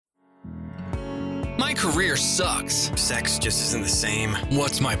My career sucks. Sex just isn't the same.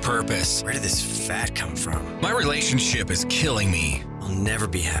 What's my purpose? Where did this fat come from? My relationship is killing me. I'll never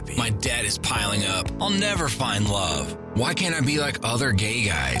be happy. My debt is piling up. I'll never find love. Why can't I be like other gay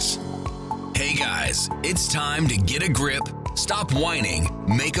guys? Hey guys, it's time to get a grip, stop whining,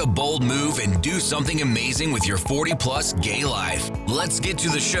 make a bold move, and do something amazing with your 40-plus gay life. Let's get to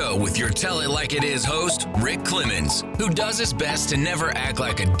the show with your Tell It Like It Is host, Rick Clemens, who does his best to never act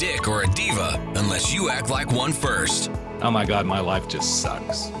like a dick or a diva unless you act like one first. Oh my God, my life just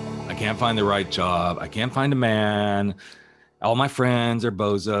sucks. I can't find the right job. I can't find a man. All my friends are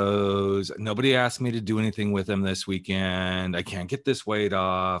bozos. Nobody asked me to do anything with them this weekend. I can't get this weight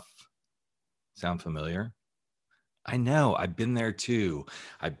off. Sound familiar? I know, I've been there too.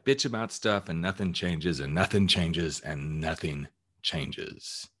 I bitch about stuff and nothing changes and nothing changes and nothing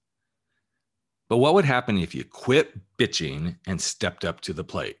changes. But what would happen if you quit bitching and stepped up to the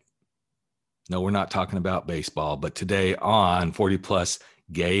plate? No, we're not talking about baseball, but today on 40 Plus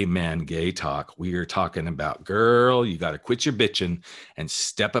Gay Men Gay Talk, we are talking about, girl, you got to quit your bitching and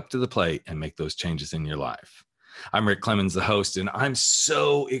step up to the plate and make those changes in your life. I'm Rick Clemens, the host, and I'm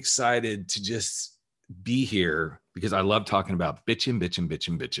so excited to just be here because I love talking about bitching,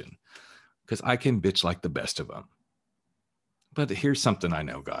 because I can bitch like the best of them. But here's something I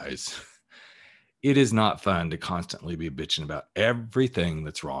know, guys. It is not fun to constantly be bitching about everything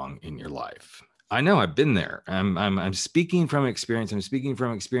that's wrong in your life. I know, I've been there. I'm speaking from experience. I'm speaking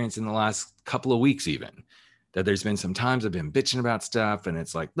from experience in the last couple of weeks even. That there's been some times I've been bitching about stuff and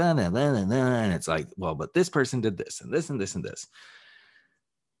it's like, blah, blah, blah, blah, blah, and it's like, well, but this person did this and this and this and this.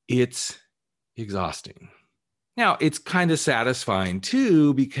 It's exhausting. Now, it's kind of satisfying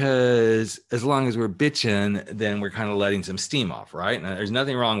too, because as long as we're bitching, then we're kind of letting some steam off, right? Now, there's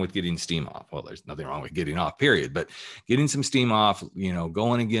nothing wrong with getting steam off. Well, there's nothing wrong with getting off, period. But getting some steam off,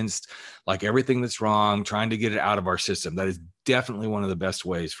 going against like everything that's wrong, trying to get it out of our system. That is definitely one of the best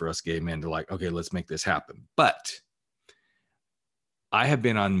ways for us gay men to like, okay, let's make this happen. But I have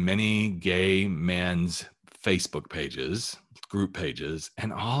been on many gay men's Facebook pages, group pages,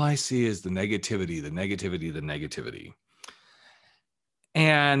 and all I see is the negativity.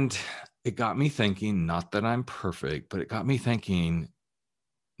 And it got me thinking, not that I'm perfect, but it got me thinking,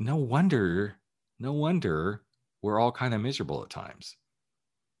 no wonder we're all kind of miserable at times.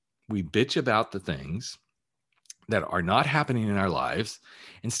 We bitch about the things that are not happening in our lives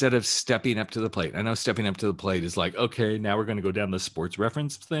instead of stepping up to the plate. I know stepping up to the plate is like, okay, now we're going to go down the sports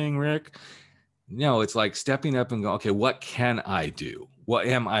reference thing, Rick. No, it's like stepping up and go, okay, what can I do? What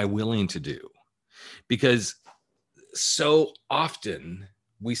am I willing to do? Because so often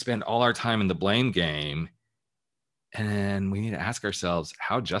we spend all our time in the blame game, and we need to ask ourselves,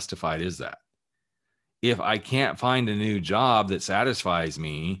 how justified is that? If I can't find a new job that satisfies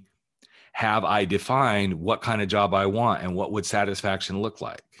me, have I defined what kind of job I want and what would satisfaction look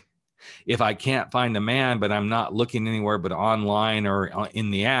like? If I can't find a man, but I'm not looking anywhere but online or in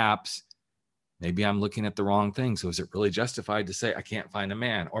the apps, maybe I'm looking at the wrong thing. So is it really justified to say I can't find a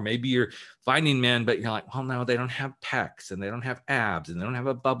man? Or maybe you're finding men, but you're like, well, no, they don't have pecs and they don't have abs and they don't have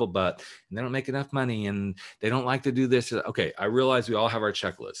a bubble butt and they don't make enough money and they don't like to do this. Okay, I realize we all have our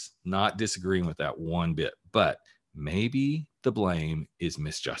checklists, not disagreeing with that one bit, but maybe the blame is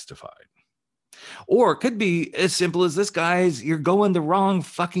misjustified. Or it could be as simple as this, guys, you're going the wrong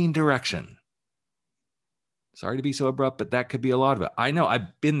fucking direction. Sorry to be so abrupt, but that could be a lot of it. I know,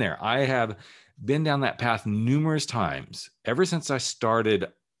 I've been there. I have been down that path numerous times. Ever since I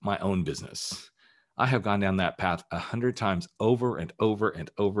started my own business, I have gone down that path 100 times over and over and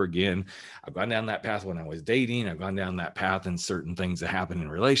over again. I've gone down that path when I was dating. I've gone down that path in certain things that happen in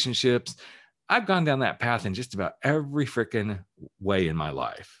relationships. I've gone down that path in just about every freaking way in my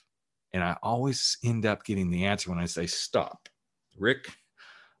life. And I always end up getting the answer when I say, stop. Rick,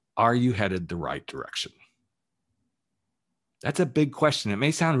 are you headed the right direction? That's a big question. It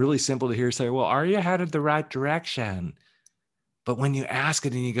may sound really simple to hear say, well, are you headed the right direction? But when you ask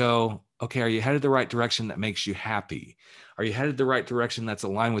it and you go, okay, are you headed the right direction that makes you happy? Are you headed the right direction that's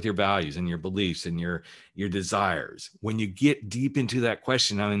aligned with your values and your beliefs and your desires? When you get deep into that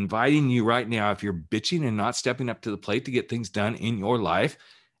question, I'm inviting you right now, if you're bitching and not stepping up to the plate to get things done in your life,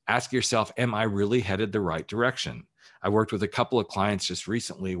 ask yourself, am I really headed the right direction? I worked with a couple of clients just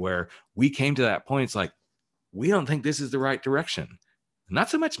recently where we came to that point. It's like, we don't think this is the right direction. Not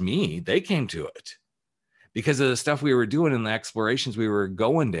so much me, they came to it. Because of the stuff we were doing and the explorations we were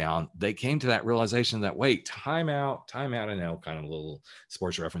going down, they came to that realization that, wait, time out. I know, kind of a little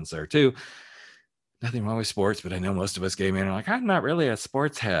sports reference there too. Nothing wrong with sports, but I know most of us gay men are like, I'm not really a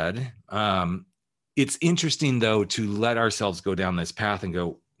sports head. It's interesting though, to let ourselves go down this path and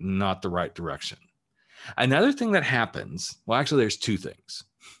go, not the right direction. Another thing that happens, well, actually, there's two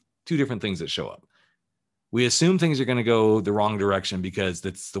different things that show up. We assume things are going to go the wrong direction because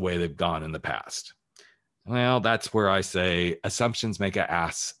that's the way they've gone in the past. Well, that's where I say assumptions make an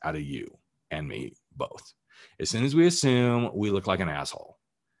ass out of you and me both. As soon as we assume, we look like an asshole.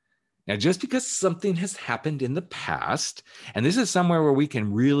 Now, just because something has happened in the past, and this is somewhere where we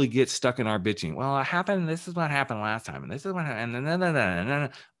can really get stuck in our bitching. Well, it happened. This is what happened last time. And this is what happened. And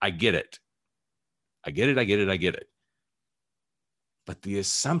I get it. I get it. But the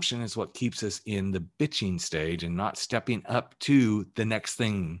assumption is what keeps us in the bitching stage and not stepping up to the next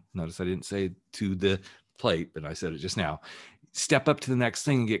thing. Notice I didn't say to the plate, but I said it just now. Step up to the next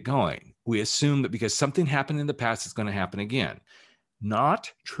thing and get going. We assume that because something happened in the past, it's going to happen again.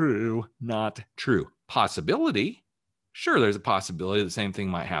 Not true. Possibility. Sure, there's a possibility the same thing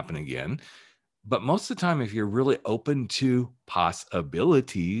might happen again. But most of the time, if you're really open to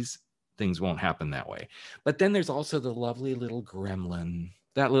possibilities, things won't happen that way. But then there's also the lovely little gremlin,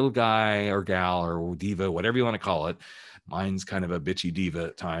 that little guy or gal or diva, whatever you want to call it. Mine's kind of a bitchy diva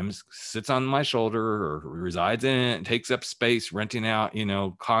at times, sits on my shoulder or resides in it and takes up space, renting out,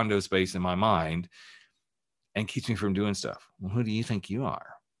 condo space in my mind and keeps me from doing stuff. Well, who do you think you are?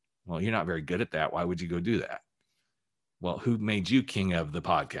 Well, you're not very good at that. Why would you go do that? Well, who made you king of the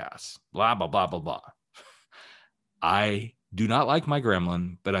podcast? Blah, blah, blah, blah, blah. I do not like my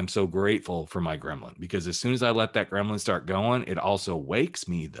gremlin, but I'm so grateful for my gremlin because as soon as I let that gremlin start going, it also wakes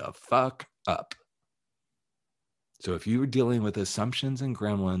me the fuck up. So if you're dealing with assumptions and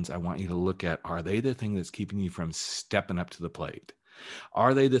gremlins, I want you to look at, are they the thing that's keeping you from stepping up to the plate?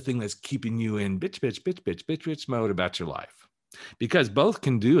 Are they the thing that's keeping you in bitch mode about your life? Because both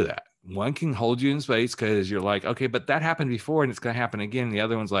can do that. One can hold you in space because you're like, okay, but that happened before and it's going to happen again. And the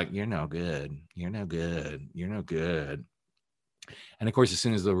other one's like, you're no good. And of course, as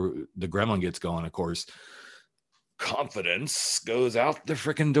soon as the gremlin gets going, of course, confidence goes out the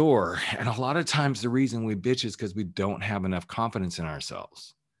freaking door. And a lot of times the reason we bitch is because we don't have enough confidence in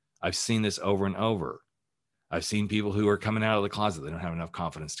ourselves. I've seen this over and over. I've seen people who are coming out of the closet. They don't have enough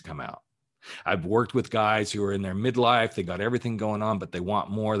confidence to come out. I've worked with guys who are in their midlife. They got everything going on, but they want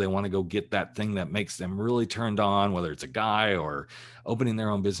more. They want to go get that thing that makes them really turned on, whether it's a guy or opening their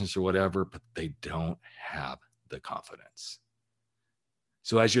own business or whatever, but they don't have the confidence.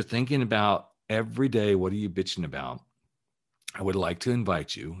 So as you're thinking about every day, what are you bitching about? I would like to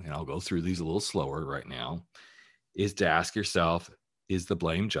invite you, and I'll go through these a little slower right now, is to ask yourself, is the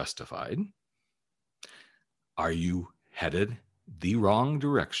blame justified? Are you headed the wrong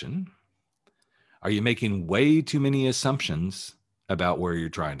direction? Are you making way too many assumptions about where you're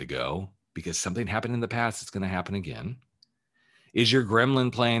trying to go because something happened in the past, it's going to happen again? Is your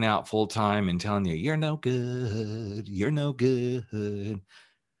gremlin playing out full time and telling you, you're no good, you're no good?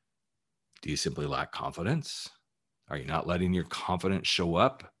 Do you simply lack confidence? Are you not letting your confidence show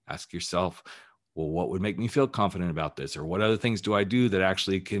up? Ask yourself, well, what would make me feel confident about this? Or what other things do I do that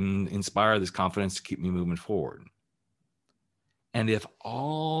actually can inspire this confidence to keep me moving forward? And if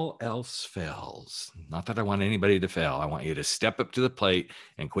all else fails, not that I want anybody to fail, I want you to step up to the plate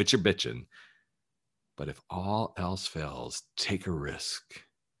and quit your bitching. But if all else fails, take a risk.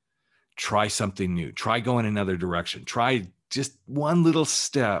 Try something new. Try going another direction. Try just one little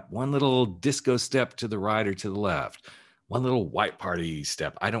step, one little disco step to the right or to the left, one little white party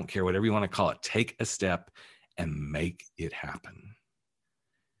step. I don't care, whatever you want to call it. Take a step and make it happen.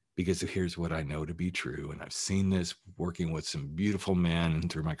 Because here's what I know to be true, and I've seen this working with some beautiful men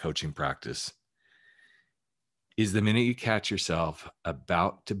through my coaching practice, is the minute you catch yourself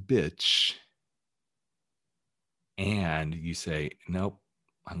about to bitch and you say, nope,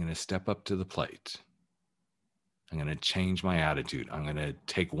 I'm going to step up to the plate. I'm going to change my attitude. I'm going to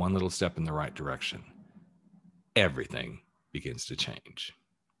take one little step in the right direction. Everything begins to change.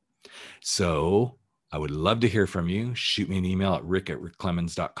 So I would love to hear from you. Shoot me an email at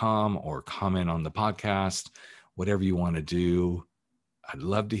rick@rickclemens.com or comment on the podcast, whatever you want to do. I'd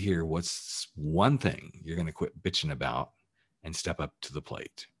love to hear what's one thing you're going to quit bitching about and step up to the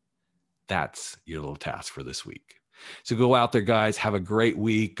plate. That's your little task for this week. So go out there, guys. Have a great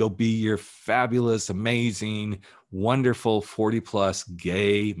week. Go be your fabulous, amazing, wonderful 40-plus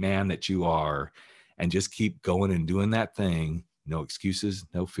gay man that you are, and just keep going and doing that thing. No excuses,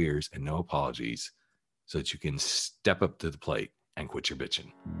 no fears, and no apologies, so that you can step up to the plate and quit your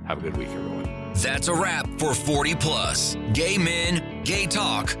bitching. Have a good week, everyone. That's a wrap for 40 Plus. Gay men, gay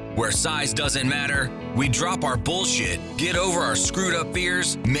talk, where size doesn't matter. We drop our bullshit, get over our screwed up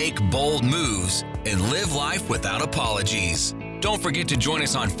fears, make bold moves, and live life without apologies. Don't forget to join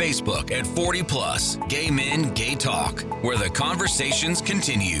us on Facebook at 40 Plus, Gay Men, Gay Talk, where the conversations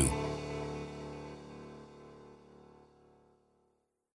continue.